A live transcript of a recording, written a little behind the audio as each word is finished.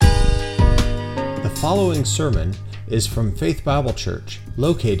following sermon is from Faith Bible Church,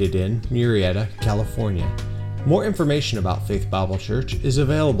 located in Murrieta, California. More information about Faith Bible Church is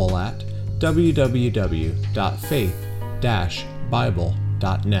available at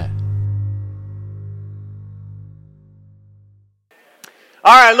www.faith-bible.net.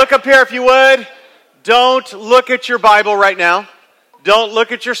 All right, look up here if you would. Don't look at your Bible right now. Don't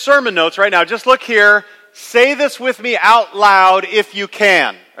look at your sermon notes right now. Just look here. Say this with me out loud if you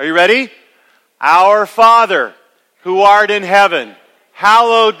can. Are you ready? Our Father, who art in heaven,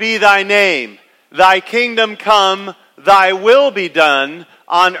 hallowed be thy name. Thy kingdom come, thy will be done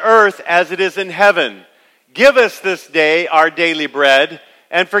on earth as it is in heaven. Give us this day our daily bread,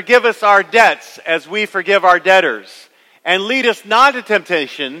 and forgive us our debts as we forgive our debtors. And lead us not into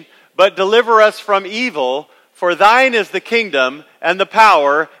temptation, but deliver us from evil. For thine is the kingdom, and the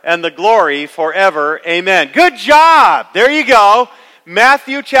power, and the glory forever. Amen. Good job! There you go.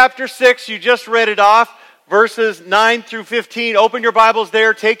 Matthew chapter 6, you just read it off. Verses 9 through 15. Open your Bibles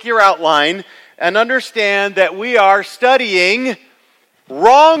there, take your outline, and understand that we are studying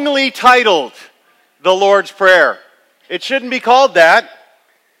wrongly titled the Lord's Prayer. It shouldn't be called that.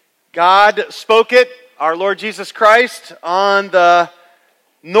 God spoke it, our Lord Jesus Christ, on the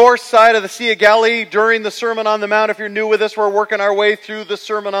north side of the Sea of Galilee during the Sermon on the Mount. If you're new with us, we're working our way through the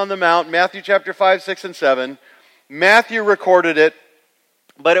Sermon on the Mount, Matthew chapter 5, 6, and 7. Matthew recorded it,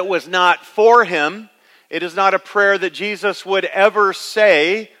 but it was not for him. It is not a prayer that Jesus would ever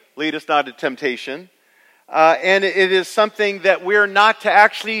say, lead us not into temptation. And it is something that we're not to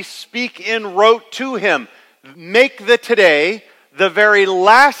actually speak in rote to him. Make today the very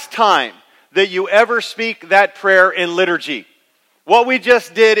last time that you ever speak that prayer in liturgy. What we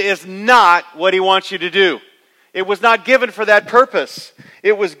just did is not what he wants you to do. It was not given for that purpose.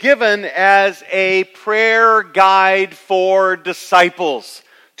 It was given as a prayer guide for disciples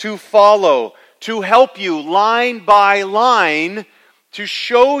to follow, to help you line by line, to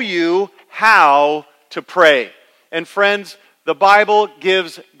show you how to pray. And friends, the Bible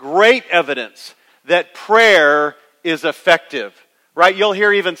gives great evidence that prayer is effective. Right? You'll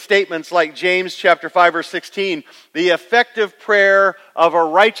hear even statements like James chapter 5 verse 16, the effective prayer of a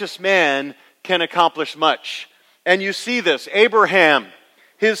righteous man can accomplish much. And you see this. Abraham,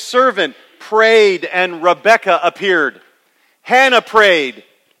 his servant, prayed and Rebekah appeared. Hannah prayed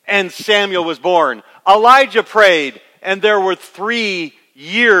and Samuel was born. Elijah prayed and there were 3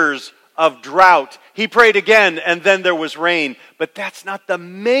 years of drought. He prayed again and then there was rain. But that's not the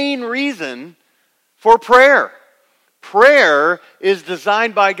main reason for prayer. Prayer is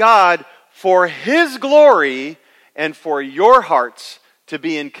designed by God for His glory and for your hearts to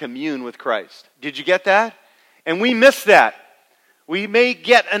be in commune with Christ. Did you get that? And we miss that. We may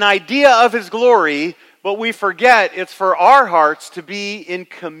get an idea of His glory, but we forget it's for our hearts to be in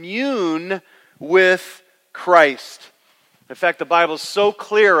commune with Christ. In fact, the Bible is so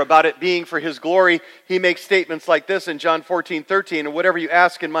clear about it being for His glory. He makes statements like this in John 14:13, and whatever you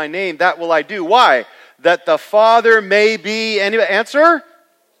ask in my name, that will I do. Why? That the Father may be, any answer?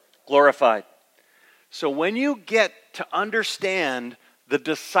 Glorified. So when you get to understand the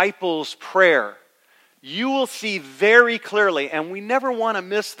disciples' prayer, you will see very clearly, and we never want to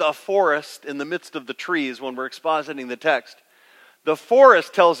miss the forest in the midst of the trees when we're expositing the text. The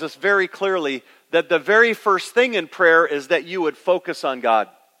forest tells us very clearly that the very first thing in prayer is that you would focus on God.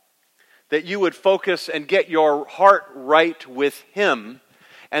 That you would focus and get your heart right with Him.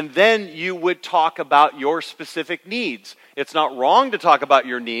 And then you would talk about your specific needs. It's not wrong to talk about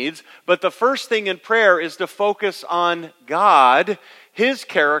your needs, but the first thing in prayer is to focus on God, His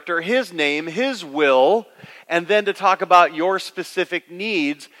character, His name, His will, and then to talk about your specific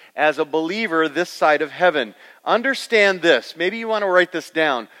needs as a believer this side of heaven. Understand this. Maybe you want to write this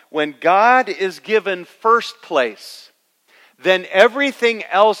down. When God is given first place, then everything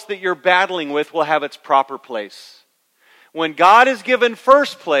else that you're battling with will have its proper place. When God is given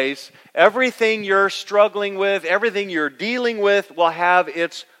first place, everything you're struggling with, everything you're dealing with will have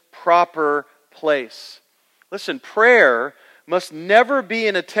its proper place. Listen, prayer must never be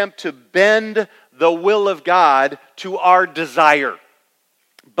an attempt to bend the will of God to our desire.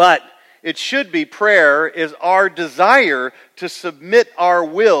 But it should be prayer is our desire to submit our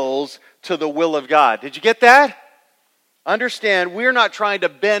wills to the will of God. Did you get that? Understand, we're not trying to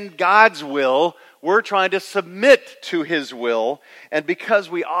bend God's will. We're trying to submit to His will. And because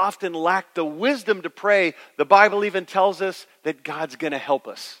we often lack the wisdom to pray, the Bible even tells us that God's going to help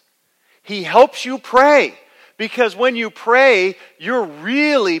us. He helps you pray Because when you pray, you're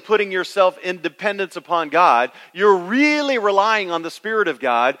really putting yourself in dependence upon God. You're really relying on the Spirit of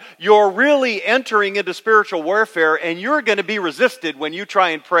God. You're really entering into spiritual warfare, and you're going to be resisted when you try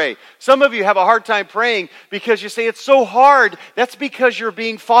and pray. Some of you have a hard time praying because you say it's so hard. That's because you're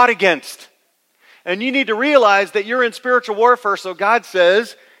being fought against. And you need to realize that you're in spiritual warfare. So God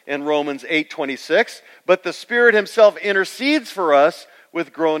says in Romans 8:26, but the Spirit Himself intercedes for us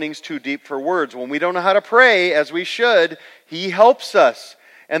with groanings too deep for words. When we don't know how to pray as we should, He helps us.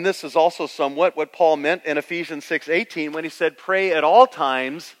 And this is also somewhat what Paul meant in Ephesians 6:18 when he said, pray at all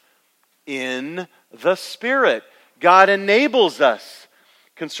times in the Spirit. God enables us.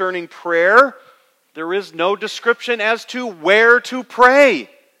 Concerning prayer, there is no description as to where to pray.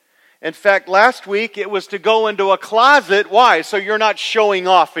 In fact, last week it was to go into a closet. Why? So you're not showing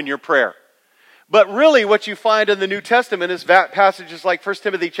off in your prayer. But really what you find in the New Testament is passages like 1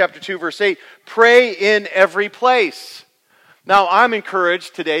 Timothy chapter 2, verse 8, pray in every place. Now I'm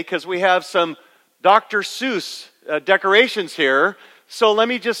encouraged today because we have some Dr. Seuss decorations here. So let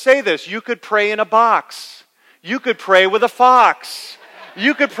me just say this. You could pray in a box. You could pray with a fox.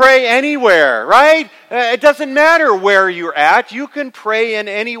 You could pray anywhere, right? It doesn't matter where you're at. You can pray in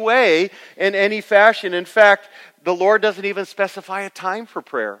any way, in any fashion. In fact, the Lord doesn't even specify a time for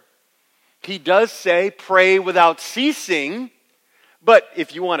prayer. He does say pray without ceasing, but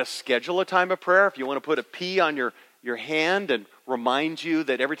if you want to schedule a time of prayer, if you want to put a P on your hand and remind you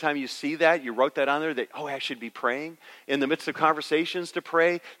that every time you see that, you wrote that on there, that, oh, I should be praying. In the midst of conversations to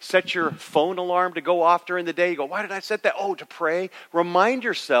pray. Set your phone alarm to go off during the day. You go, why did I set that? Oh, to pray. Remind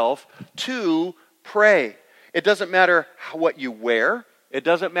yourself to pray. It doesn't matter what you wear. It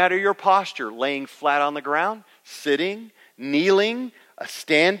doesn't matter your posture, laying flat on the ground, sitting, kneeling,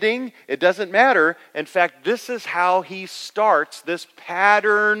 standing. It doesn't matter. In fact, this is how he starts this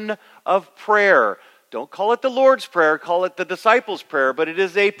pattern of prayer. Don't call it the Lord's Prayer, call it the disciples' prayer, but it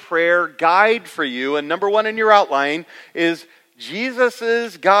is a prayer guide for you. And number one in your outline is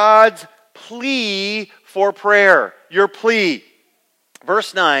Jesus' God's plea for prayer. Your plea.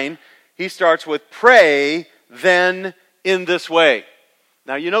 Verse 9, he starts with, pray then in this way.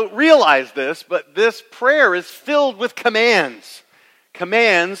 Now you don't realize this, but this prayer is filled with commands.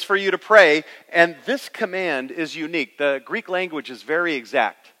 Commands for you to pray, and this command is unique. The Greek language is very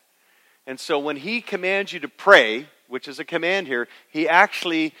exact. And so when he commands you to pray, which is a command here, he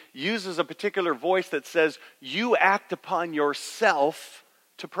actually uses a particular voice that says, you act upon yourself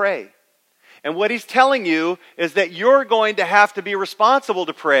to pray. And what he's telling you is that you're going to have to be responsible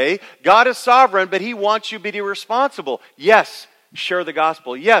to pray. God is sovereign, but he wants you to be responsible. Yes, share the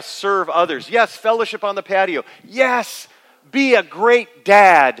gospel. Yes, serve others. Yes, fellowship on the patio. Yes, be a great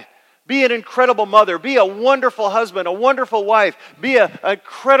dad. Be an incredible mother. Be a wonderful husband, a wonderful wife. Be an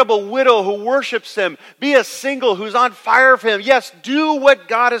incredible widow who worships him. Be a single who's on fire for him. Yes, do what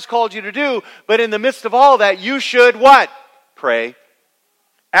God has called you to do. But in the midst of all that, you should what? Pray.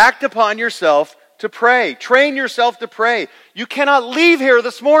 Act upon yourself to pray. Train yourself to pray. You cannot leave here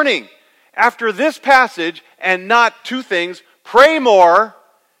this morning after this passage and not two things. Pray more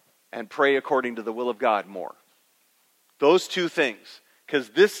and pray according to the will of God more. Those two things. Because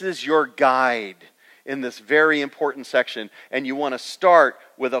this is your guide in this very important section. And you want to start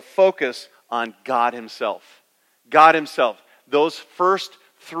with a focus on God himself. God himself. Those first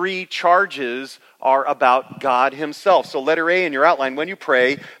three charges are about God himself. So letter A in your outline, when you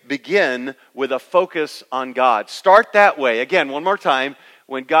pray, begin with a focus on God. Start that way. Again, one more time.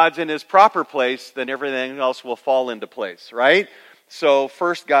 When God's in his proper place, then everything else will fall into place, right? So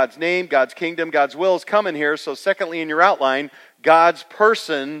first, God's name, God's kingdom, God's will is coming here. So secondly, in your outline, God's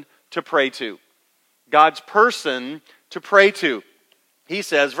person to pray to. God's person to pray to. He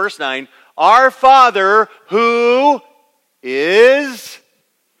says, verse 9, our Father who is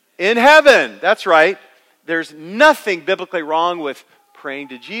in heaven. That's right. There's nothing biblically wrong with praying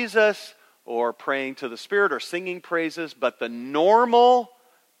to Jesus or praying to the Spirit or singing praises, but the normal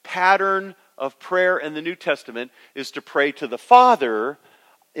pattern of prayer in the New Testament is to pray to the Father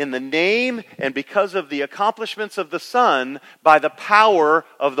in the name and because of the accomplishments of the Son by the power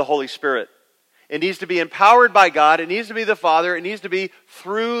of the Holy Spirit. It needs to be empowered by God. It needs to be the Father. It needs to be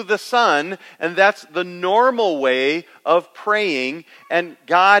through the Son. And that's the normal way of praying. And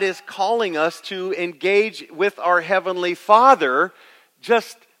God is calling us to engage with our Heavenly Father,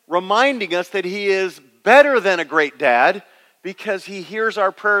 just reminding us that he is better than a great dad, because he hears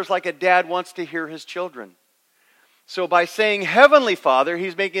our prayers like a dad wants to hear his children. So by saying Heavenly Father,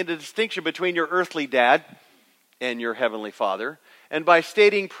 he's making a distinction between your earthly dad and your Heavenly Father. And by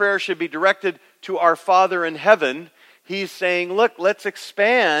stating prayer should be directed to our Father in heaven, He's saying, look, let's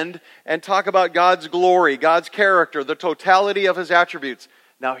expand and talk about God's glory, God's character, the totality of his attributes.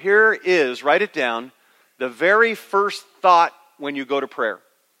 Now here is, write it down, the very first thought when you go to prayer.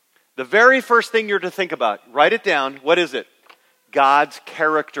 The very first thing you're to think about, write it down. What is it? God's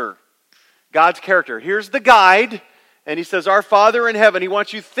character. God's character. Here's the guide, and he says, our Father in heaven. He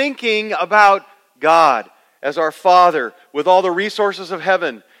wants you thinking about God as our Father with all the resources of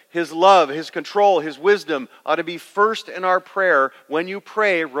heaven. His love, his control, his wisdom ought to be first in our prayer. When you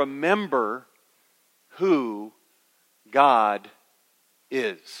pray, remember who God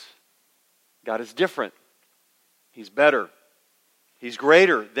is. God is different. He's better. He's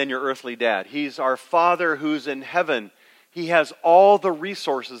greater than your earthly dad. He's our Father who's in heaven. He has all the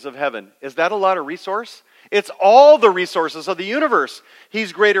resources of heaven. Is that a lot of resource? It's all the resources of the universe.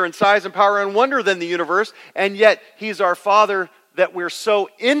 He's greater in size and power and wonder than the universe, and yet he's our Father that we're so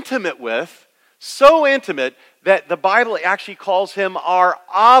intimate with, so intimate that the Bible actually calls him our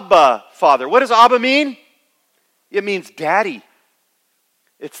Abba Father. What does Abba mean? It means daddy.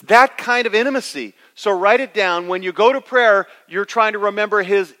 It's that kind of intimacy. So write it down. When you go to prayer, you're trying to remember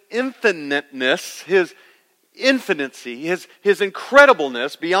his infiniteness, his infinity, his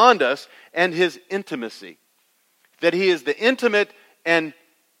incredibleness beyond us, and his intimacy. That he is the intimate and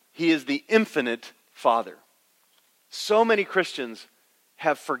he is the infinite Father. So many Christians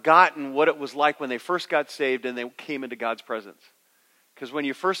have forgotten what it was like when they first got saved and they came into God's presence. Because when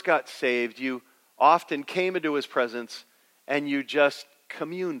you first got saved, you often came into his presence and you just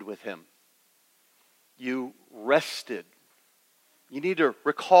communed with him. You rested. You need to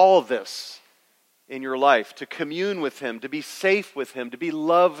recall this in your life, to commune with him, to be safe with him, to be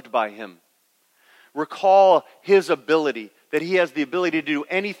loved by him. Recall his ability, that he has the ability to do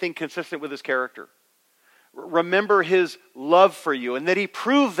anything consistent with his character. Remember his love for you, and that he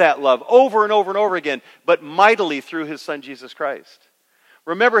proved that love over and over and over again, but mightily through his Son Jesus Christ.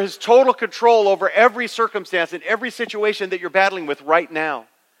 Remember his total control over every circumstance and every situation that you're battling with right now.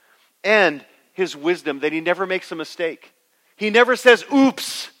 And his wisdom, that he never makes a mistake. He never says,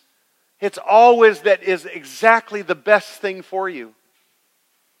 oops. It's always that is exactly the best thing for you.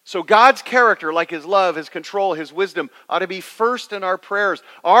 So God's character, like his love, his control, his wisdom, ought to be first in our prayers.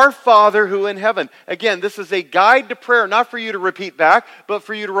 Our Father who in heaven. Again, this is a guide to prayer, not for you to repeat back, but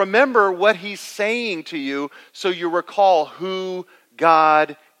for you to remember what he's saying to you so you recall who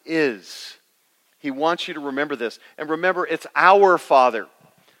God is. He wants you to remember this. And remember, it's our Father.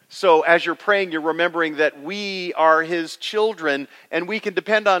 So as you're praying, you're remembering that we are his children and we can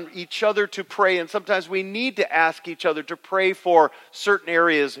depend on each other to pray. And sometimes we need to ask each other to pray for certain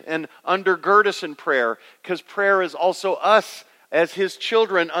areas and undergird us in prayer, because prayer is also us as his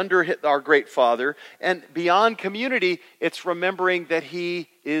children under our great Father. And beyond community, it's remembering that he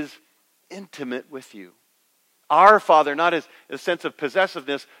is intimate with you. Our Father, not as a sense of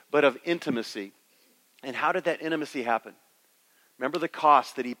possessiveness, but of intimacy. And how did that intimacy happen? Remember the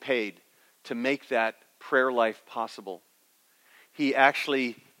cost that he paid to make that prayer life possible. He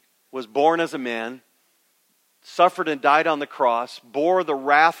actually was born as a man, suffered and died on the cross, bore the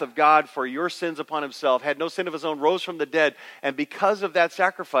wrath of God for your sins upon himself, had no sin of his own, rose from the dead, and because of that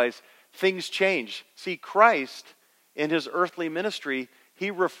sacrifice, things changed. See, Christ, in his earthly ministry,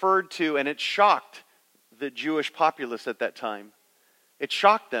 he referred to, and it shocked the Jewish populace at that time. It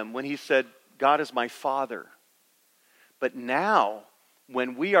shocked them when he said, God is my Father. But now,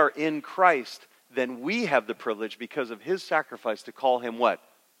 when we are in Christ, then we have the privilege, because of his sacrifice, to call him what?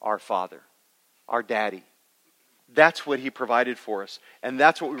 Our Father, our Daddy. That's what he provided for us. And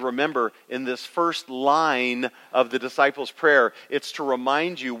that's what we remember in this first line of the disciples' prayer. It's to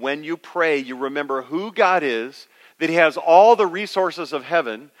remind you, when you pray, you remember who God is, that he has all the resources of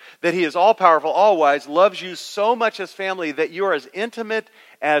heaven, that he is all-powerful, all-wise, loves you so much as family, that you are as intimate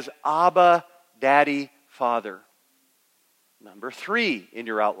as Abba, Daddy, Father. Number 3 in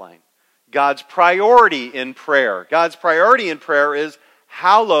your outline, God's priority in prayer. God's priority in prayer is,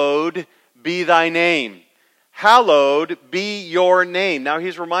 hallowed be thy name. Hallowed be your name. Now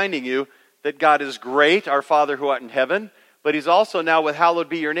he's reminding you that God is great, our Father who art in heaven, but he's also now, with hallowed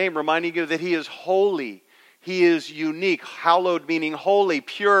be your name, reminding you that he is holy. He is unique. Hallowed meaning holy,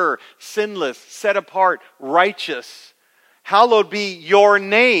 pure, sinless, set apart, righteous. Hallowed be your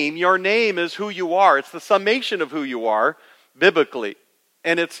name. Your name is who you are. It's the summation of who you are biblically.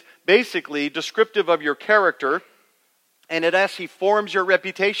 And it's basically descriptive of your character, and it actually forms your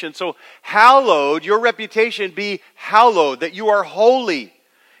reputation. So hallowed, your reputation be hallowed, that you are holy.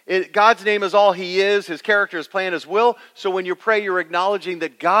 God's name is all he is, his character, his plan, his will. So when you pray, you're acknowledging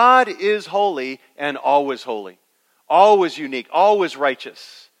that God is holy and always holy. Always unique, always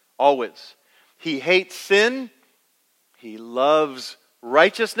righteous, always. He hates sin, He loves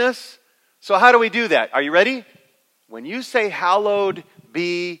righteousness. So how do we do that? Are you ready? When you say, hallowed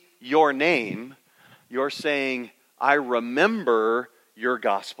be your name, you're saying, I remember your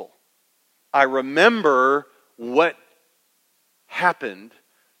gospel. I remember what happened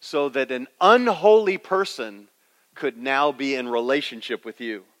so that an unholy person could now be in relationship with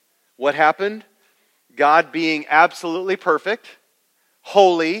you. What happened? God, being absolutely perfect,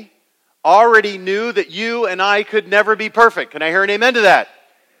 holy, already knew that you and I could never be perfect. Can I hear an amen to that?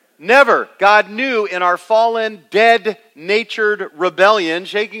 Never. God knew in our fallen, dead-natured rebellion,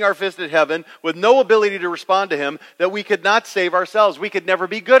 shaking our fist at heaven, with no ability to respond to Him, that we could not save ourselves. We could never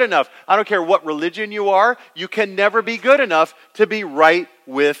be good enough. I don't care what religion you are, you can never be good enough to be right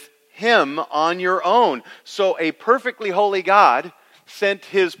with Him on your own. So a perfectly holy God sent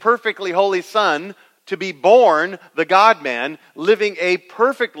His perfectly holy Son to be born, the God-man, living a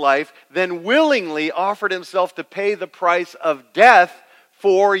perfect life, then willingly offered Himself to pay the price of death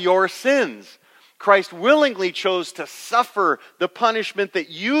for your sins. Christ willingly chose to suffer the punishment that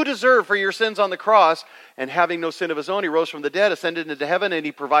you deserve for your sins on the cross, and having no sin of His own, He rose from the dead, ascended into heaven, and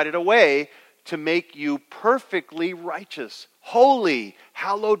He provided a way to make you perfectly righteous, holy.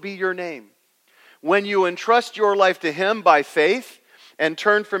 Hallowed be your name. When you entrust your life to Him by faith and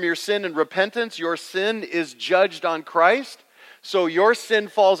turn from your sin in repentance, your sin is judged on Christ. So your sin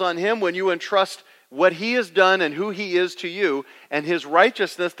falls on Him when you entrust what He has done and who He is to you, and His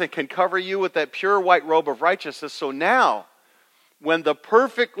righteousness that can cover you with that pure white robe of righteousness. So now, when the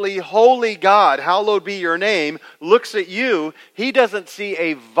perfectly holy God, hallowed be your name, looks at you, He doesn't see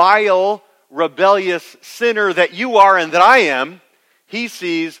a vile, rebellious sinner that you are and that I am. He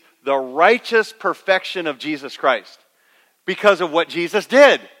sees the righteous perfection of Jesus Christ because of what Jesus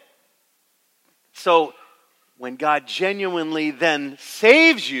did. So, when God genuinely then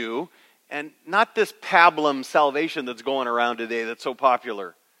saves you, and not this pablum salvation that's going around today that's so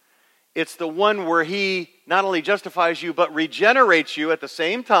popular. It's the one where He not only justifies you, but regenerates you at the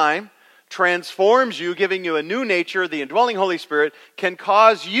same time, transforms you, giving you a new nature. The indwelling Holy Spirit can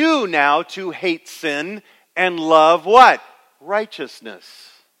cause you now to hate sin and love what?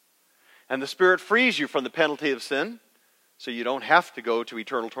 Righteousness. And the Spirit frees you from the penalty of sin, so you don't have to go to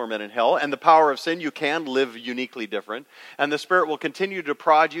eternal torment in hell. And the power of sin, you can live uniquely different. And the Spirit will continue to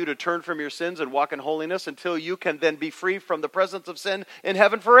prod you to turn from your sins and walk in holiness until you can then be free from the presence of sin in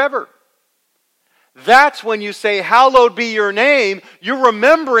heaven forever. That's when you say, hallowed be your name. You're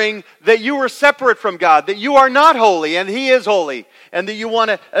remembering that you were separate from God, that you are not holy and He is holy, and that you want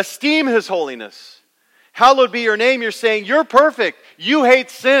to esteem His holiness. Hallowed be your name. You're saying, you're perfect. You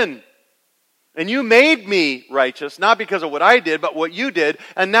hate sin. And you made me righteous, not because of what I did, but what you did.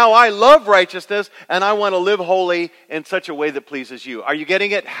 And now I love righteousness, and I want to live holy in such a way that pleases you. Are you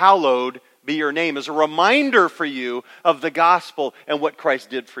getting it? Hallowed be your name as a reminder for you of the gospel and what Christ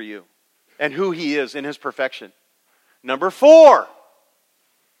did for you and who He is in His perfection. Number 4,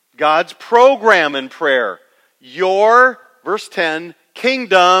 God's program in prayer. Your, verse 10,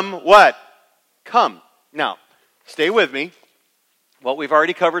 kingdom, what? Come. Now, stay with me. What we've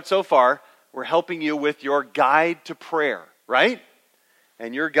already covered so far, we're helping you with your guide to prayer, right?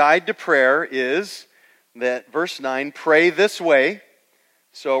 And your guide to prayer is that, verse 9, pray this way.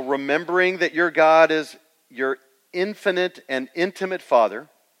 So remembering that your God is your infinite and intimate Father,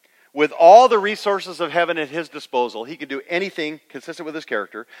 with all the resources of heaven at His disposal. He can do anything consistent with His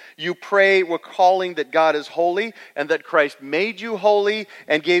character. You pray recalling that God is holy and that Christ made you holy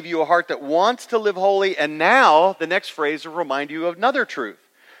and gave you a heart that wants to live holy. And now, the next phrase will remind you of another truth.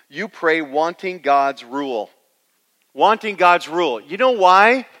 You pray wanting God's rule. Wanting God's rule. You know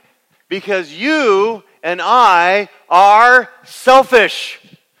why? Because you and I are selfish.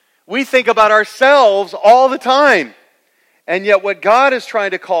 We think about ourselves all the time. And yet what God is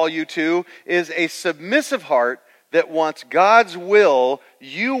trying to call you to is a submissive heart that wants God's will.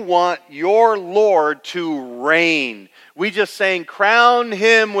 You want your Lord to reign. We just sang, crown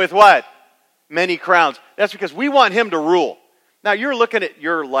Him with what? Many crowns. That's because we want Him to rule. Now, you're looking at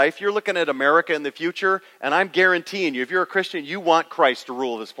your life, you're looking at America in the future, and I'm guaranteeing you, if you're a Christian, you want Christ to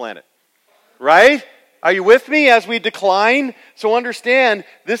rule this planet. Right? Are you with me as we decline? So understand,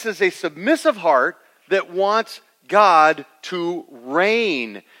 this is a submissive heart that wants God to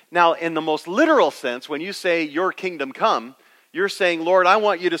reign. Now, in the most literal sense, when you say, your kingdom come, you're saying, Lord, I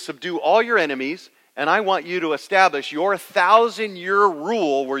want you to subdue all your enemies, and I want you to establish your 1,000-year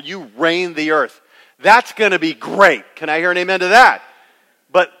rule where you reign the earth. That's going to be great. Can I hear an amen to that?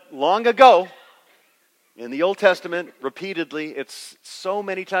 But long ago, in the Old Testament, repeatedly, it's so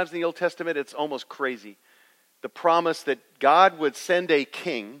many times in the Old Testament, it's almost crazy. The promise that God would send a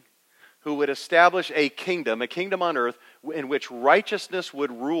king who would establish a kingdom on earth in which righteousness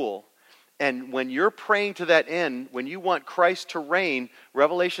would rule. And when you're praying to that end, when you want Christ to reign,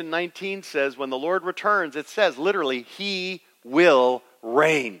 Revelation 19 says, when the Lord returns, it says literally, He will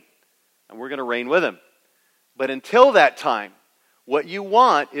reign. And we're going to reign with Him. But until that time, what you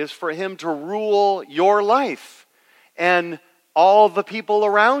want is for Him to rule your life and all the people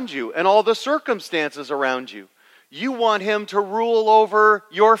around you and all the circumstances around you. You want Him to rule over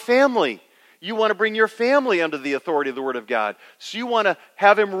your family. You want to bring your family under the authority of the Word of God. So you want to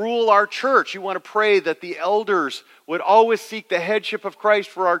have Him rule our church. You want to pray that the elders would always seek the headship of Christ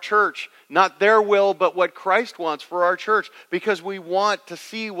for our church. Not their will, but what Christ wants for our church. Because we want to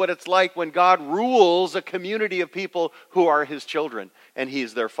see what it's like when God rules a community of people who are His children. And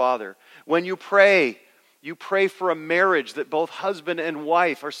He's their Father. When you pray for a marriage that both husband and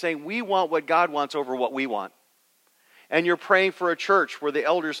wife are saying, we want what God wants over what we want. And you're praying for a church where the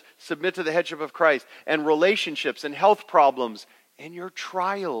elders submit to the headship of Christ, and relationships and health problems and your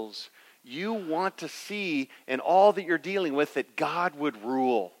trials. You want to see in all that you're dealing with that God would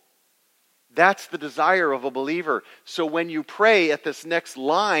rule. That's the desire of a believer. So when you pray at this next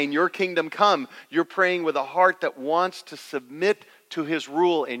line, your kingdom come, you're praying with a heart that wants to submit to His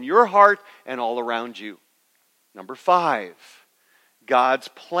rule in your heart and all around you. Number 5, God's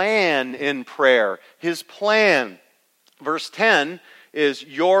plan in prayer. His plan. Verse 10 is,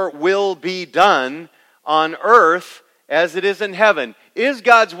 your will be done on earth as it is in heaven. Is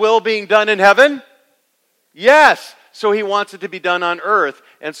God's will being done in heaven? Yes. So He wants it to be done on earth.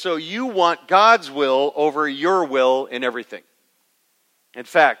 And so you want God's will over your will in everything. In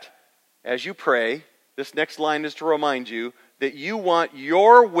fact, as you pray, this next line is to remind you that you want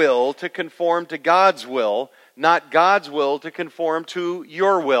your will to conform to God's will, not God's will to conform to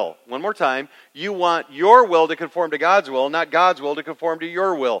your will. One more time. You want your will to conform to God's will, not God's will to conform to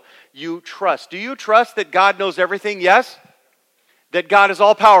your will. You trust. Do you trust that God knows everything? Yes. That God is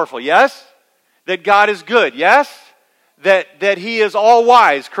all-powerful? Yes. That God is good? Yes. That He is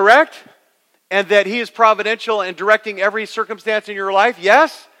all-wise? Correct. And that He is providential and directing every circumstance in your life?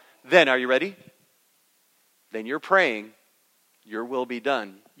 Yes. Then, are you ready? Then you're praying, your will be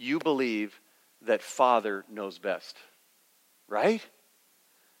done. You believe that Father knows best. Right?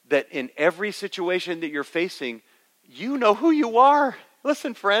 That in every situation that you're facing, you know who you are.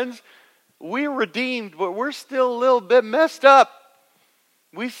 Listen, friends, we're redeemed, but we're still a little bit messed up.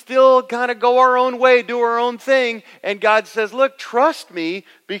 We still kind of go our own way, do our own thing. And God says, look, trust me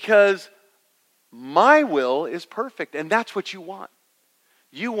because my will is perfect. And that's what you want.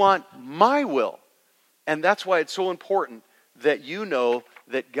 You want my will. And that's why it's so important that you know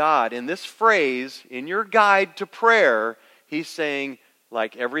that God, in this phrase, in your guide to prayer, He's saying,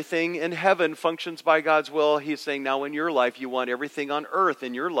 like everything in heaven functions by God's will, He's saying now in your life, you want everything on earth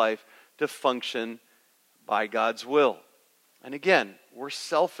in your life to function by God's will. And again, we're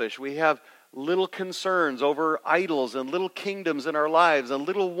selfish. We have little concerns over idols and little kingdoms in our lives and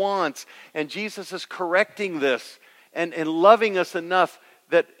little wants. And Jesus is correcting this and loving us enough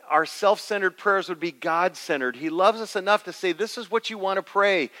that our self-centered prayers would be God-centered. He loves us enough to say, this is what you want to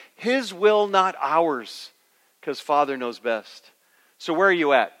pray. His will, not ours, because Father knows best. So where are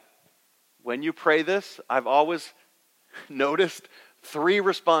you at? When you pray this, I've always noticed 3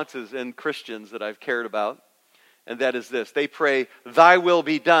 responses in Christians that I've cared about, and that is this. They pray, thy will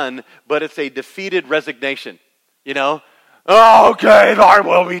be done, but it's a defeated resignation. You know? Oh, okay, thy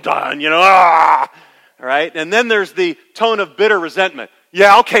will be done. You know? All right? And then there's the tone of bitter resentment.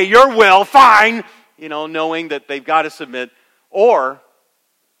 Yeah, okay, your will, fine. You know, knowing that they've got to submit. Or,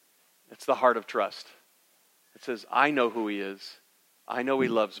 it's the heart of trust. It says, I know who He is. I know He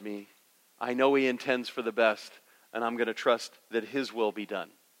loves me. I know He intends for the best. And I'm going to trust that His will be done.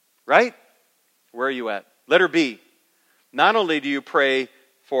 Right? Where are you at? Letter B. Not only do you pray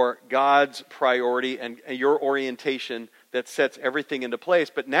for God's priority and your orientation that sets everything into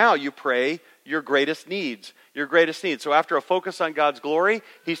place, but now you pray your greatest needs. Your greatest needs. So after a focus on God's glory,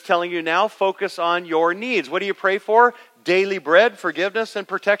 He's telling you now, focus on your needs. What do you pray for? Daily bread, forgiveness, and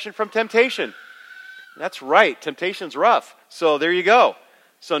protection from temptation. That's right. Temptation's rough. So there you go.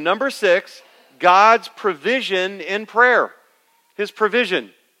 So number 6, God's provision in prayer. His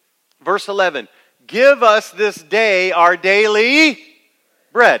provision. Verse 11. Give us this day our daily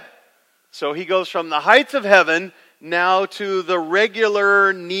bread. So He goes from the heights of heaven now to the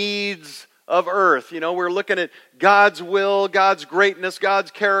regular needs of earth. You know, we're looking at God's will, God's greatness,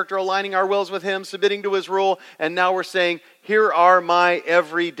 God's character, aligning our wills with Him, submitting to His rule, and now we're saying, here are my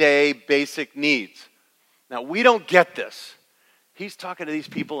everyday basic needs. Now, we don't get this. He's talking to these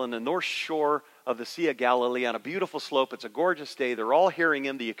people in the North Shore of the Sea of Galilee on a beautiful slope. It's a gorgeous day. They're all hearing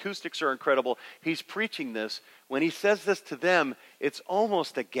him. The acoustics are incredible. He's preaching this. When he says this to them, it's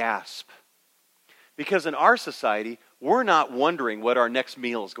almost a gasp. Because in our society, we're not wondering what our next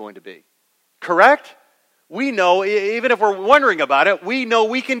meal is going to be. Correct? We know, even if we're wondering about it, we know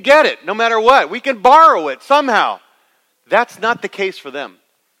we can get it no matter what. We can borrow it somehow. That's not the case for them.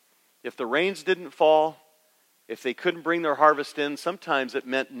 If the rains didn't fall, if they couldn't bring their harvest in, sometimes it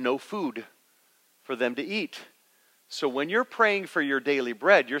meant no food for them to eat. So when you're praying for your daily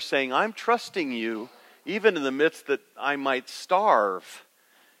bread, you're saying, I'm trusting you, even in the midst that I might starve.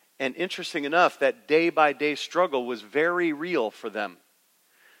 And interesting enough, that day-by-day struggle was very real for them.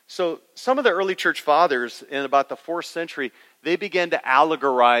 So some of the early church fathers in about the 4th century, they began to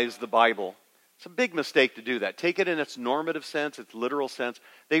allegorize the Bible. It's a big mistake to do that. Take it in its normative sense, its literal sense.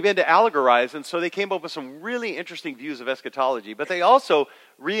 They began to allegorize, and so they came up with some really interesting views of eschatology. But they also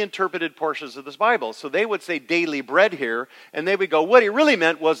reinterpreted portions of this Bible. So they would say daily bread here, and they would go, what he really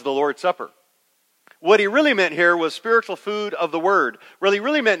meant was the Lord's Supper. What he really meant here was spiritual food of the Word. What he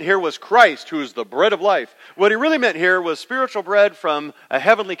really meant here was Christ, who is the bread of life. What he really meant here was spiritual bread from a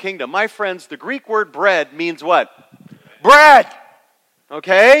heavenly kingdom. My friends, the Greek word bread means what? Bread!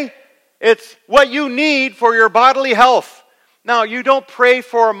 Okay? It's what you need for your bodily health. Now, you don't pray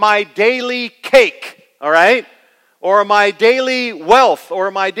for my daily cake, all right? Or my daily wealth,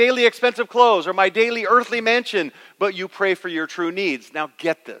 or my daily expensive clothes, or my daily earthly mansion, but you pray for your true needs. Now,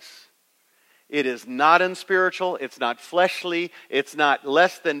 get this. It is not unspiritual, it's not fleshly, it's not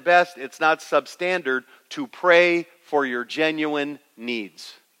less than best, it's not substandard to pray for your genuine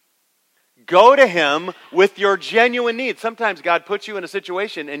needs. Go to him with your genuine needs. Sometimes God puts you in a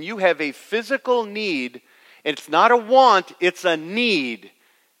situation and you have a physical need. It's not a want, it's a need.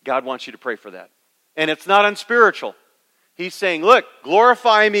 God wants you to pray for that. And it's not unspiritual. He's saying, look,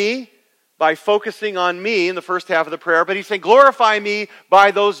 glorify me by focusing on me in the first half of the prayer. But he's saying, glorify me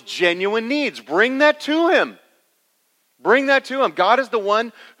by those genuine needs. Bring that to him. Bring that to him. God is the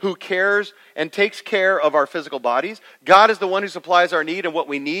one who cares and takes care of our physical bodies. God is the one who supplies our need and what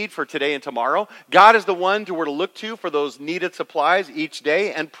we need for today and tomorrow. God is the one we're to look to for those needed supplies each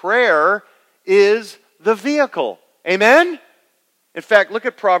day. And prayer is the vehicle. Amen? In fact, look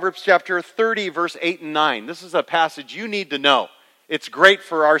at Proverbs chapter 30, verse 8 and 9. This is a passage you need to know. It's great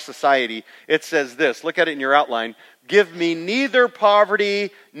for our society. It says this. Look at it in your outline. Give me neither poverty,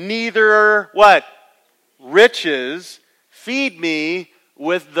 neither what? Riches. Feed me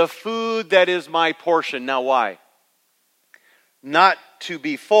with the food that is my portion. Now why? Not to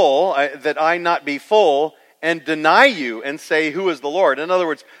be full, that I not be full, and deny you and say, who is the Lord? In other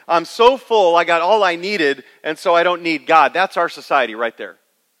words, I'm so full, I got all I needed, and so I don't need God. That's our society right there.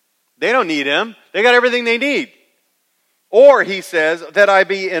 They don't need him. They got everything they need. Or, he says, that I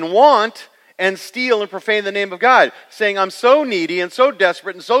be in want and steal and profane the name of God, saying, I'm so needy and so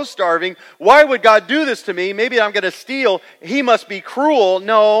desperate and so starving. Why would God do this to me? Maybe I'm going to steal. He must be cruel.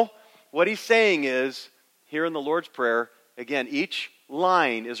 No. What he's saying is, here in the Lord's Prayer, again, each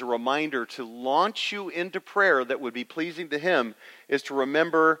line is a reminder to launch you into prayer that would be pleasing to him, is to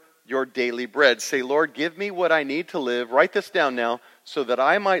remember your daily bread. Say, Lord, give me what I need to live. Write this down now, so that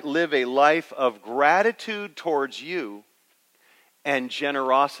I might live a life of gratitude towards you and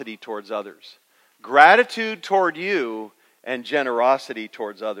generosity towards others. Gratitude toward you and generosity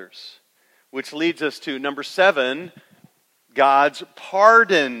towards others. Which leads us to number 7, God's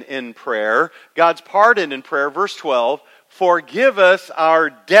pardon in prayer. God's pardon in prayer, verse 12. Forgive us our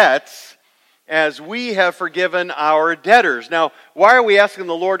debts as we have forgiven our debtors. Now, why are we asking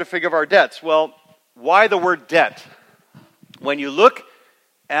the Lord to forgive our debts? Well, why the word debt? When you look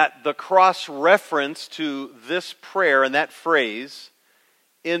at the cross-reference to this prayer and that phrase,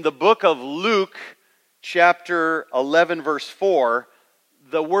 in the book of Luke, chapter 11, verse 4,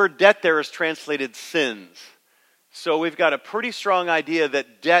 the word debt there is translated sins. So we've got a pretty strong idea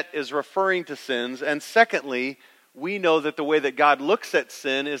that debt is referring to sins. And secondly, we know that the way that God looks at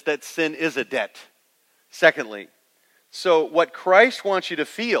sin is that sin is a debt. Secondly, so what Christ wants you to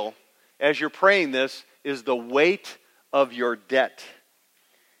feel as you're praying this is the weight of your debt.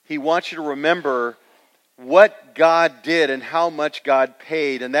 He wants you to remember what God did and how much God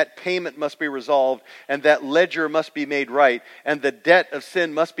paid, and that payment must be resolved, and that ledger must be made right, and the debt of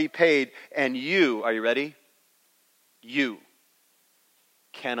sin must be paid, and you, are you ready? You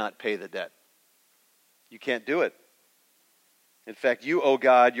cannot pay the debt. You can't do it. In fact, you owe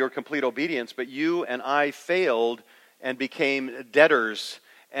God your complete obedience, but you and I failed and became debtors.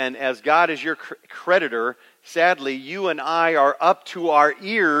 And as God is your creditor, sadly, you and I are up to our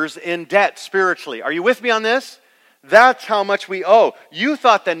ears in debt spiritually. Are you with me on this? That's how much we owe. You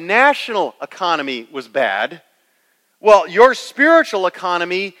thought the national economy was bad. Well, your spiritual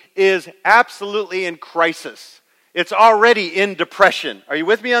economy is absolutely in crisis. It's already in depression. Are you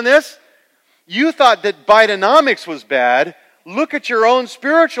with me on this? You thought that Bidenomics was bad. Look at your own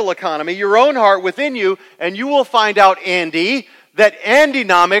spiritual economy, your own heart within you, and you will find out, Andy, that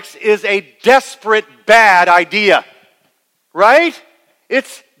Andynomics is a desperate bad idea. Right?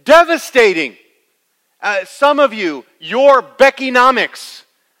 It's devastating. Some of you, your Beckynomics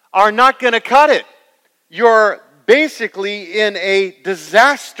are not going to cut it. You're basically in a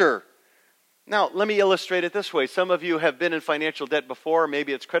disaster. Now, let me illustrate it this way. Some of you have been in financial debt before.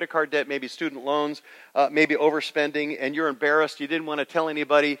 Maybe it's credit card debt, maybe student loans, maybe overspending, and you're embarrassed. You didn't want to tell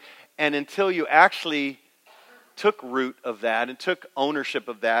anybody. And until you actually took root of that and took ownership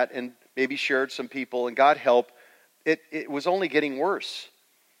of that and maybe shared some people and got help, it was only getting worse.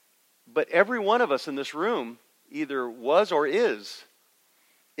 But every one of us in this room either was or is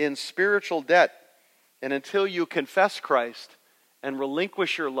in spiritual debt. And until you confess Christ and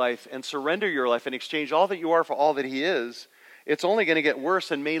relinquish your life and surrender your life and exchange all that you are for all that He is, it's only going to get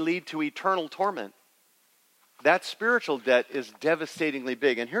worse and may lead to eternal torment. That spiritual debt is devastatingly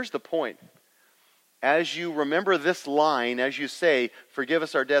big. And here's the point. As you remember this line, as you say, forgive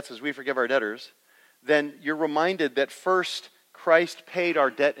us our debts as we forgive our debtors, then you're reminded that first, Christ paid our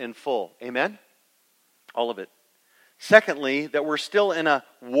debt in full. Amen? All of it. Secondly, that we're still in a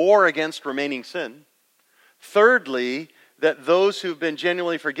war against remaining sin. Thirdly, that those who've been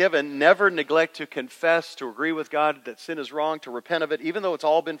genuinely forgiven never neglect to confess, to agree with God that sin is wrong, to repent of it, even though it's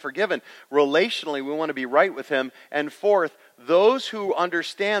all been forgiven. Relationally, we want to be right with Him. And fourth, those who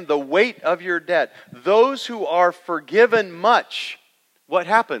understand the weight of your debt, those who are forgiven much, what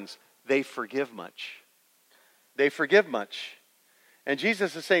happens? They forgive much. They forgive much. And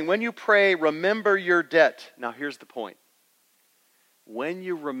Jesus is saying, when you pray, remember your debt. Now here's the point. When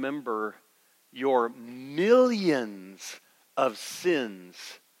you remember your millions of sins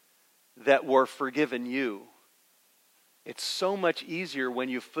that were forgiven you, it's so much easier when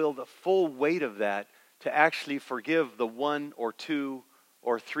you feel the full weight of that to actually forgive the 1 or 2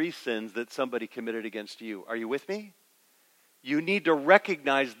 or 3 sins that somebody committed against you. Are you with me? You need to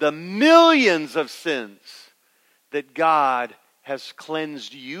recognize the millions of sins that God has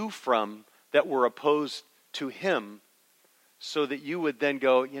cleansed you from that were opposed to Him, so that you would then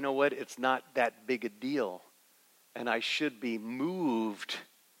go, you know what, it's not that big a deal. And I should be moved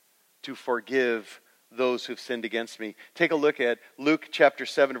to forgive those who've sinned against me. Take a look at Luke chapter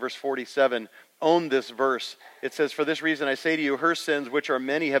 7, verse 47. Own this verse. It says, for this reason I say to you, her sins, which are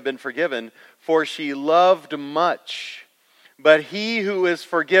many, have been forgiven, for she loved much. But he who is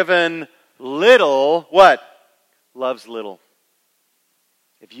forgiven little, what? Loves little.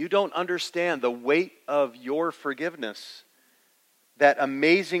 If you don't understand the weight of your forgiveness, that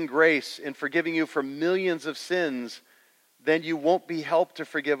amazing grace in forgiving you for millions of sins, then you won't be helped to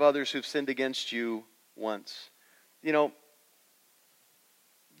forgive others who've sinned against you once. You know,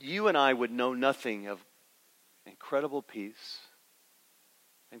 you and I would know nothing of incredible peace,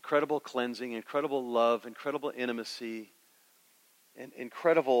 incredible cleansing, incredible love, incredible intimacy, and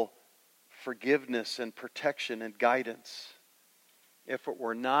incredible forgiveness and protection and guidance if it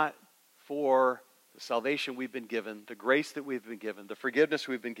were not for the salvation we've been given, the grace that we've been given, the forgiveness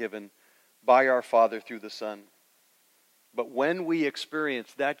we've been given by our Father through the Son. But when we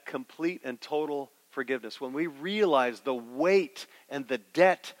experience that complete and total forgiveness, when we realize the weight and the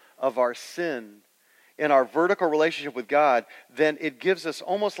debt of our sin in our vertical relationship with God, then it gives us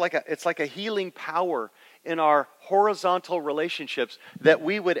almost like a healing power in our horizontal relationships that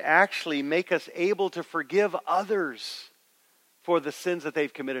we would actually make us able to forgive others for the sins that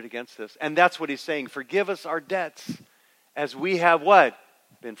they've committed against us. And that's what he's saying. Forgive us our debts as we have what?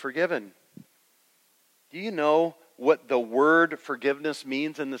 Been forgiven. Do you know what the word forgiveness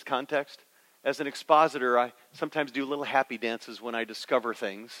means in this context? As an expositor, I sometimes do little happy dances when I discover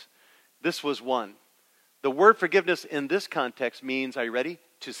things. This was one. The word forgiveness in this context means, are you ready?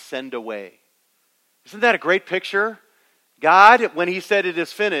 To send away. Isn't that a great picture? God, when He said it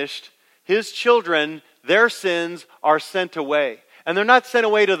is finished, His children, their sins are sent away. And they're not sent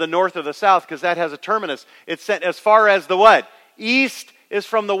away to the north or the south, because that has a terminus. It's sent as far as the what? East is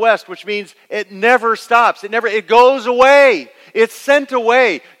from the west, which means it never stops. It goes away. It's sent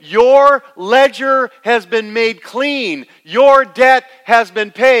away. Your ledger has been made clean. Your debt has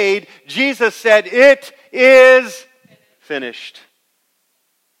been paid. Jesus said, it is finished.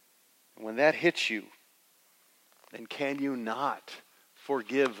 When that hits you, then can you not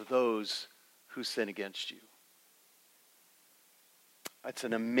forgive those who sin against you? That's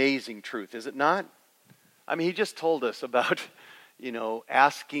an amazing truth, is it not? I mean, he just told us about,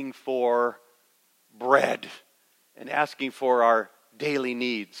 asking for bread and asking for our daily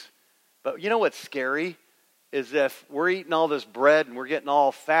needs. But you know what's scary? Is if we're eating all this bread and we're getting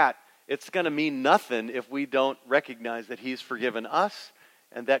all fat, it's going to mean nothing if we don't recognize that he's forgiven us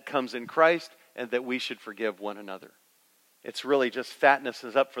and that comes in Christ and that we should forgive one another. It's really just fatness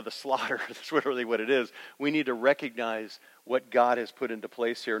is up for the slaughter. That's really what it is. We need to recognize what God has put into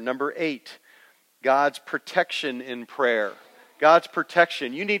place here. Number 8, God's protection in prayer. God's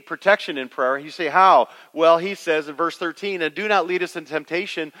protection. You need protection in prayer. You say, how? Well, he says in verse 13, and do not lead us into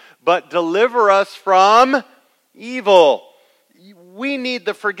temptation, but deliver us from evil. We need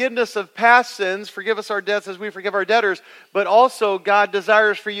the forgiveness of past sins. Forgive us our debts as we forgive our debtors. But also God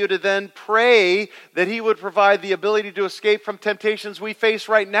desires for you to then pray that he would provide the ability to escape from temptations we face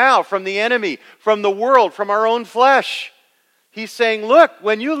right now, from the enemy, from the world, from our own flesh. He's saying, look,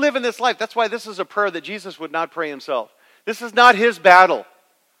 when you live in this life, that's why this is a prayer that Jesus would not pray himself. This is not his battle,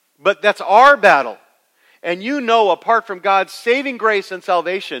 but that's our battle. And apart from God's saving grace and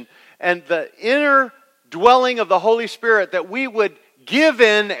salvation and the inner dwelling of the Holy Spirit, that we would give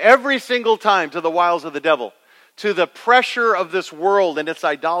in every single time to the wiles of the devil, to the pressure of this world and its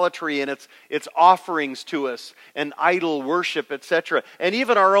idolatry and its offerings to us and idol worship, etc. And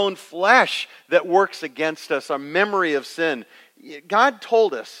even our own flesh that works against us, our memory of sin. God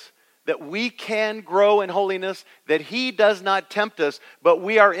told us that we can grow in holiness, that he does not tempt us, but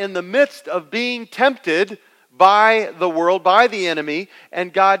we are in the midst of being tempted by the world, by the enemy,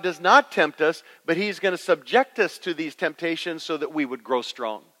 and God does not tempt us, but he's going to subject us to these temptations so that we would grow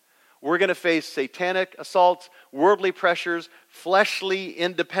strong. We're going to face satanic assaults, worldly pressures, fleshly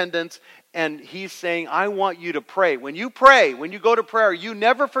independence, and he's saying, I want you to pray. When you pray, when you go to prayer, you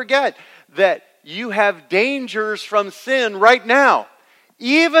never forget that you have dangers from sin right now.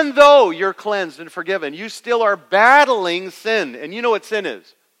 Even though you're cleansed and forgiven, you still are battling sin. And you know what sin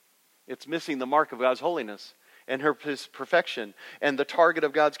is? It's missing the mark of God's holiness and his perfection and the target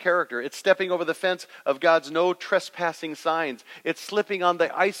of God's character. It's stepping over the fence of God's no trespassing signs. It's slipping on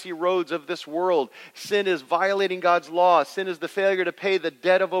the icy roads of this world. Sin is violating God's law. Sin is the failure to pay the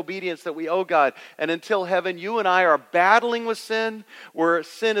debt of obedience that we owe God. And until heaven, you and I are battling with sin, where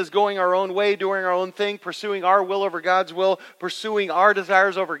sin is going our own way, doing our own thing, pursuing our will over God's will, pursuing our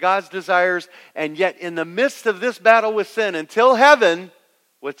desires over God's desires. And yet in the midst of this battle with sin, until heaven,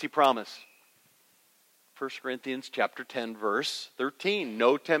 what's he promise? 1 Corinthians chapter 10, verse 13.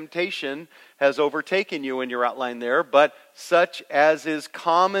 No temptation has overtaken you in your outline there, but such as is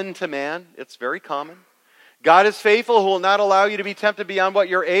common to man. It's very common. God is faithful, who will not allow you to be tempted beyond what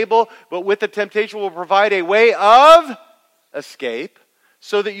you're able, but with the temptation will provide a way of escape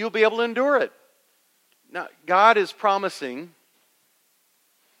so that you'll be able to endure it. Now, God is promising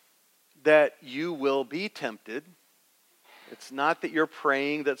that you will be tempted. It's not that you're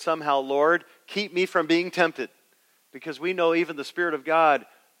praying that somehow, Lord, keep me from being tempted. Because we know even the Spirit of God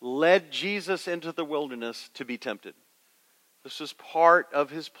led Jesus into the wilderness to be tempted. This is part of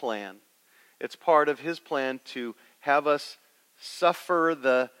his plan. It's part of his plan to have us suffer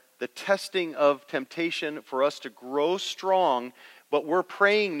the testing of temptation for us to grow strong. But we're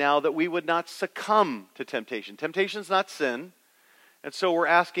praying now that we would not succumb to temptation. Temptation's not sin. And so we're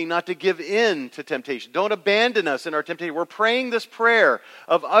asking not to give in to temptation. Don't abandon us in our temptation. We're praying this prayer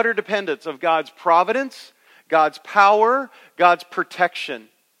of utter dependence of God's providence, God's power, God's protection.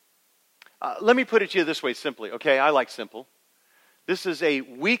 Let me put it to you this way simply, okay? I like simple. This is a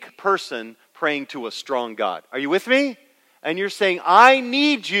weak person praying to a strong God. Are you with me? And you're saying, I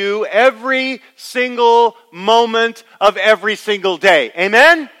need you every single moment of every single day.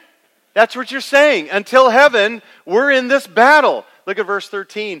 Amen? That's what you're saying. Until heaven, we're in this battle. Look at verse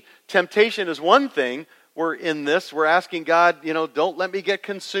 13. Temptation is one thing. We're in this. We're asking God, don't let me get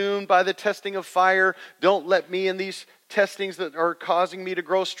consumed by the testing of fire. Don't let me in these testings that are causing me to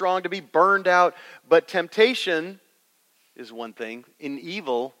grow strong, to be burned out. But temptation is one thing. In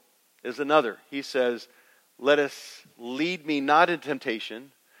evil is another. He says, let us lead me not into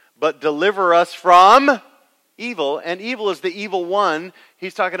temptation, but deliver us from evil. And evil is the evil one.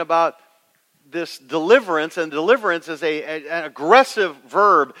 He's talking about this deliverance, and deliverance is an aggressive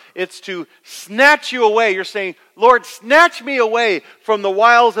verb. It's to snatch you away. You're saying, Lord, snatch me away from the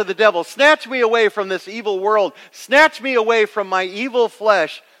wiles of the devil. Snatch me away from this evil world. Snatch me away from my evil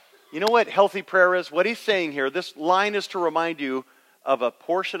flesh. You know what healthy prayer is? What he's saying here, this line is to remind you of a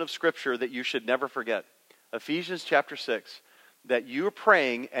portion of Scripture that you should never forget. Ephesians chapter 6. That you're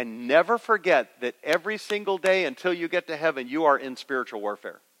praying and never forget that every single day until you get to heaven, you are in spiritual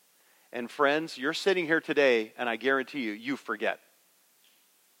warfare. And friends, you're sitting here today, and I guarantee you, you forget.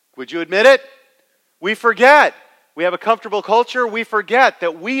 Would you admit it? We forget. We have a comfortable culture. We forget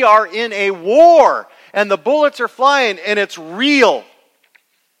that we are in a war and the bullets are flying and it's real.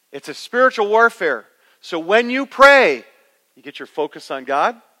 It's a spiritual warfare. So when you pray, you get your focus on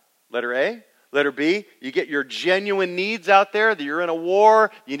God, letter A. Letter B, you get your genuine needs out there, that you're in a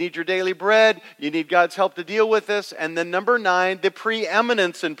war, you need your daily bread, you need God's help to deal with this. And then number 9, the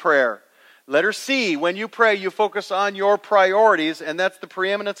preeminence in prayer. Letter C, when you pray, you focus on your priorities, and that's the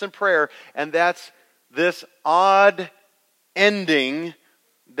preeminence in prayer. And that's this odd ending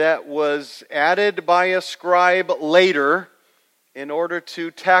that was added by a scribe later in order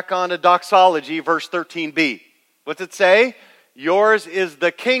to tack on a doxology, verse 13b. What's it say? Yours is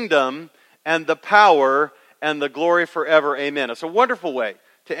the kingdom and the power and the glory forever. Amen. It's a wonderful way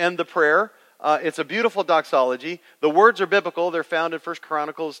to end the prayer. It's a beautiful doxology. The words are biblical. They're found in 1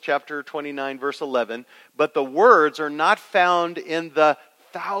 Chronicles chapter 29, verse 11. But the words are not found in the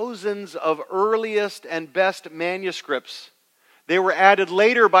thousands of earliest and best manuscripts. They were added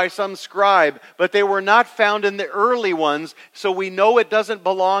later by some scribe, but they were not found in the early ones, so we know it doesn't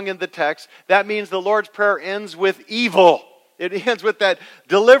belong in the text. That means the Lord's Prayer ends with evil. It ends with that,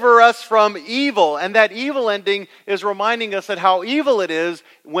 deliver us from evil. And that evil ending is reminding us that how evil it is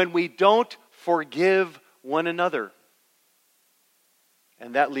when we don't forgive one another.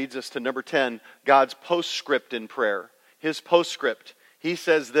 And that leads us to number 10, God's postscript in prayer. His postscript. He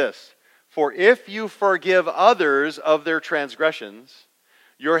says this, for if you forgive others of their transgressions,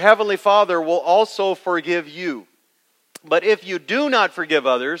 your heavenly Father will also forgive you. But if you do not forgive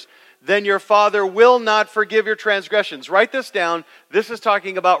others, then your Father will not forgive your transgressions. Write this down. This is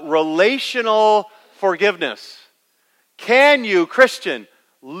talking about relational forgiveness. Can you, Christian,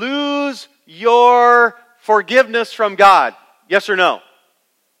 lose your forgiveness from God? Yes or no?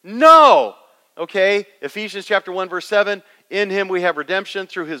 No. Okay, Ephesians chapter 1, verse 7. In Him we have redemption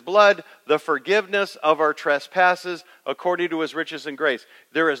through His blood, the forgiveness of our trespasses, according to His riches and grace.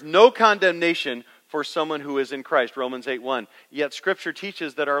 There is no condemnation for someone who is in Christ, Romans 8:1. Yet Scripture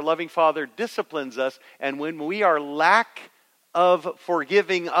teaches that our loving Father disciplines us, and when we are lack of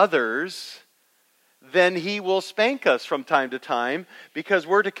forgiving others, then He will spank us from time to time, because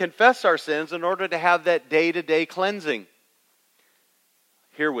we're to confess our sins in order to have that day-to-day cleansing.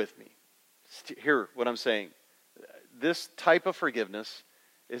 Hear with me. Hear what I'm saying. This type of forgiveness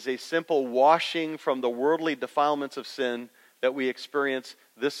is a simple washing from the worldly defilements of sin that we experience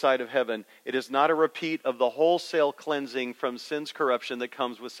this side of heaven. It is not a repeat of the wholesale cleansing from sin's corruption that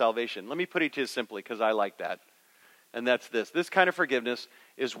comes with salvation. Let me put it to you simply, because I like that. And that's this. This kind of forgiveness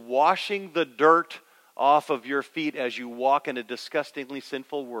is washing the dirt off of your feet as you walk in a disgustingly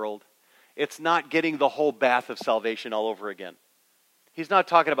sinful world. It's not getting the whole bath of salvation all over again. He's not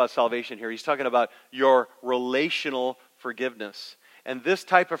talking about salvation here. He's talking about your relational forgiveness. And this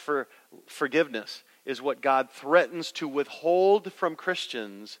type of forgiveness is what God threatens to withhold from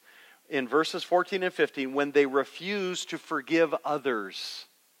Christians in verses 14 and 15 when they refuse to forgive others.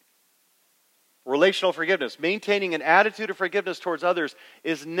 Relational forgiveness, maintaining an attitude of forgiveness towards others,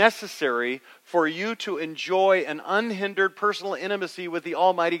 is necessary for you to enjoy an unhindered personal intimacy with the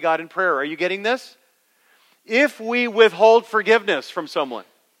Almighty God in prayer. Are you getting this? If we withhold forgiveness from someone,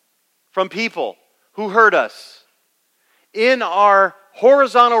 from people who hurt us, in our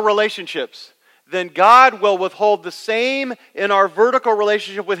horizontal relationships, then God will withhold the same in our vertical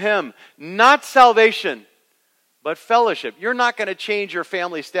relationship with Him. Not salvation, but fellowship. You're not going to change your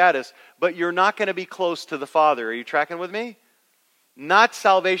family status, but you're not going to be close to the Father. Are you tracking with me? Not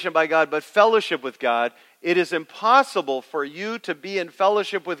salvation by God, but fellowship with God. It is impossible for you to be in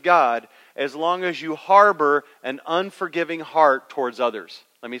fellowship with God as long as you harbor an unforgiving heart towards others.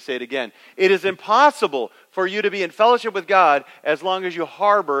 Let me say it again. It is impossible for you to be in fellowship with God as long as you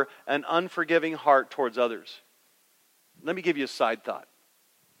harbor an unforgiving heart towards others. Let me give you a side thought.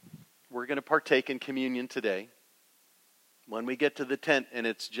 We're going to partake in communion today. When we get to the tent, and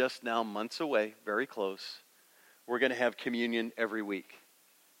it's just now months away, very close, we're going to have communion every week.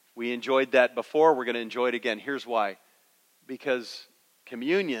 We enjoyed that before. We're going to enjoy it again. Here's why. Because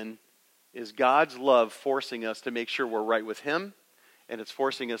communion is God's love forcing us to make sure we're right with Him, and it's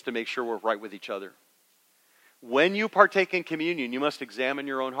forcing us to make sure we're right with each other. When you partake in communion, you must examine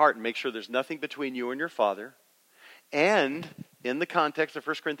your own heart and make sure there's nothing between you and your Father. And in the context of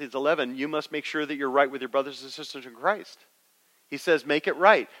 1 Corinthians 11, you must make sure that you're right with your brothers and sisters in Christ. He says, make it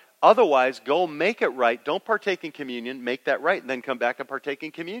right. Otherwise, go make it right. Don't partake in communion. Make that right. And then come back and partake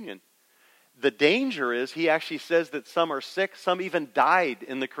in communion. The danger is, he actually says that some are sick. Some even died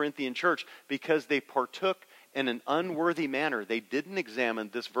in the Corinthian church because they partook in an unworthy manner. They didn't examine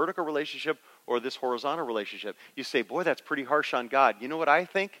this vertical relationship or this horizontal relationship. You say, boy, that's pretty harsh on God. You know what I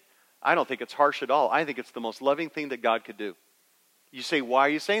think? I don't think it's harsh at all. I think it's the most loving thing that God could do. You say, why are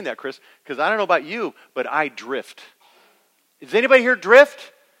you saying that, Chris? Because I don't know about you, but I drift. Does anybody here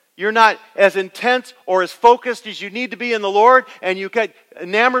drift? You're not as intense or as focused as you need to be in the Lord, and you get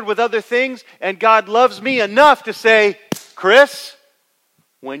enamored with other things, and God loves me enough to say, Chris,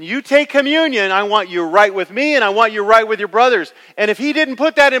 when you take communion, I want you right with me, and I want you right with your brothers. And if He didn't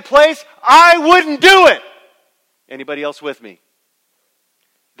put that in place, I wouldn't do it. Anybody else with me?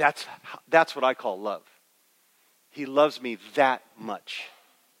 That's what I call love. He loves me that much.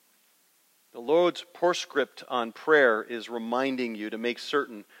 The Lord's postscript on prayer is reminding you to make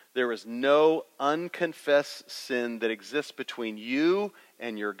certain there is no unconfessed sin that exists between you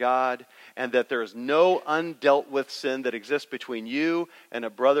and your God, and that there is no undealt with sin that exists between you and a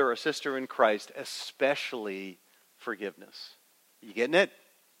brother or sister in Christ, especially forgiveness. You getting it?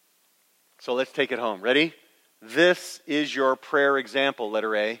 So let's take it home. Ready? This is your prayer example,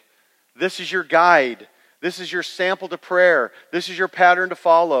 letter A. This is your guide. This is your sample to prayer. This is your pattern to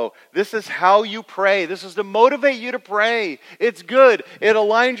follow. This is how you pray. This is to motivate you to pray. It's good. It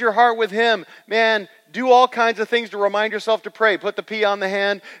aligns your heart with Him. Man, do all kinds of things to remind yourself to pray. Put the P on the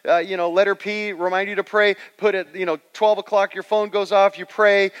hand. Letter P, remind you to pray. Put it, 12 o'clock, your phone goes off, you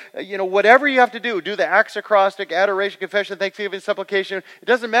pray. Whatever you have to do. Do the acts acrostic, adoration, confession, thanksgiving, supplication. It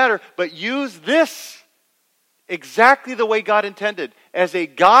doesn't matter. But use this exactly the way God intended, as a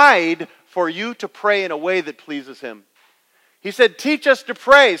guide for you to pray in a way that pleases Him. He said, teach us to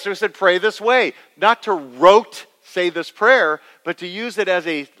pray. So He said, pray this way. Not to rote say this prayer, but to use it as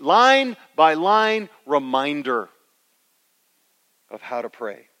a line-by-line reminder of how to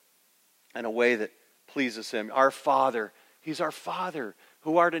pray in a way that pleases Him. Our Father, He's our Father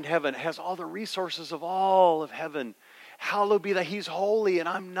who art in heaven, has all the resources of all of heaven. Hallowed be that He's holy and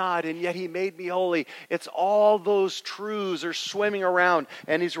I'm not, and yet He made me holy. It's all those truths are swimming around,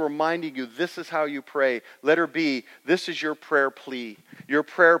 and He's reminding you, this is how you pray. Letter B, this is your prayer plea. Your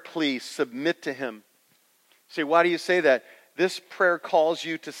prayer plea, submit to Him. See, why do you say that? This prayer calls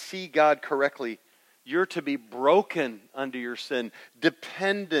you to see God correctly. You're to be broken under your sin,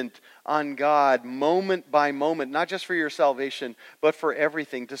 dependent on God moment by moment, not just for your salvation, but for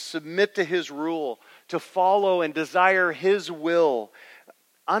everything, to submit to His rule, to follow and desire His will.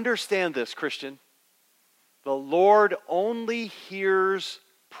 Understand this, Christian. The Lord only hears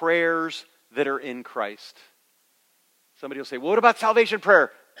prayers that are in Christ. Somebody will say, well, what about salvation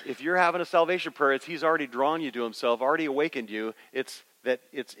prayer? If you're having a salvation prayer, He's already drawn you to Himself, already awakened you. It's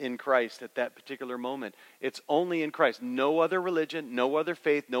in Christ at that particular moment. It's only in Christ. No other religion, no other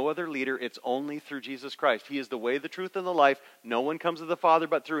faith, no other leader. It's only through Jesus Christ. He is the way, the truth, and the life. No one comes to the Father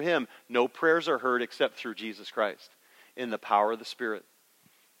but through Him. No prayers are heard except through Jesus Christ in the power of the Spirit.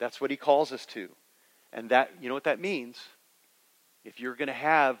 That's what He calls us to. And that, you know what that means? If you're going to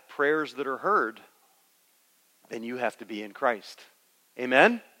have prayers that are heard, then you have to be in Christ.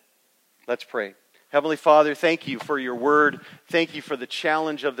 Amen? Let's pray. Heavenly Father, thank You for Your word. Thank You for the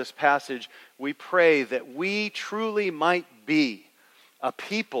challenge of this passage. We pray that we truly might be a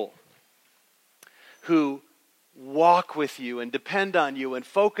people who walk with You and depend on You and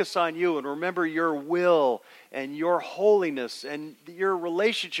focus on You and remember Your will and Your holiness and Your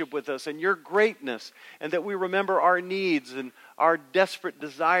relationship with us and Your greatness, and that we remember our needs and our desperate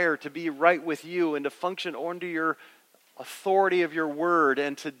desire to be right with You and to function under Your authority of Your word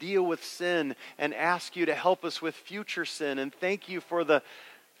and to deal with sin and ask You to help us with future sin. And thank You for the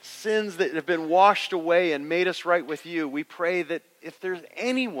sins that have been washed away and made us right with You. We pray that if there's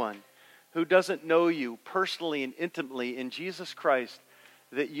anyone who doesn't know You personally and intimately in Jesus Christ,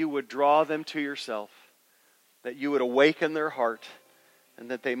 that You would draw them to Yourself, that You would awaken their heart,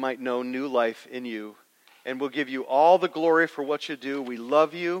 and that they might know new life in You. And we'll give You all the glory for what You do. We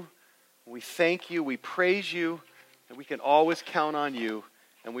love You. We thank You. We praise You. And we can always count on You.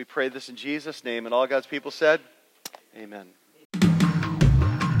 And we pray this in Jesus' name. And all God's people said, amen.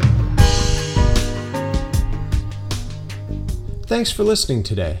 Thanks for listening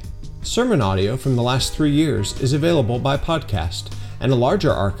today. Sermon audio from the last 3 years is available by podcast, and a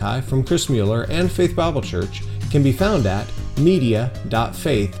larger archive from Chris Mueller and Faith Bible Church can be found at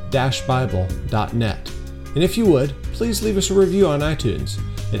media.faith-bible.net. And if you would, please leave us a review on iTunes.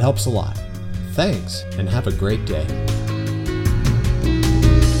 It helps a lot. Thanks, and have a great day.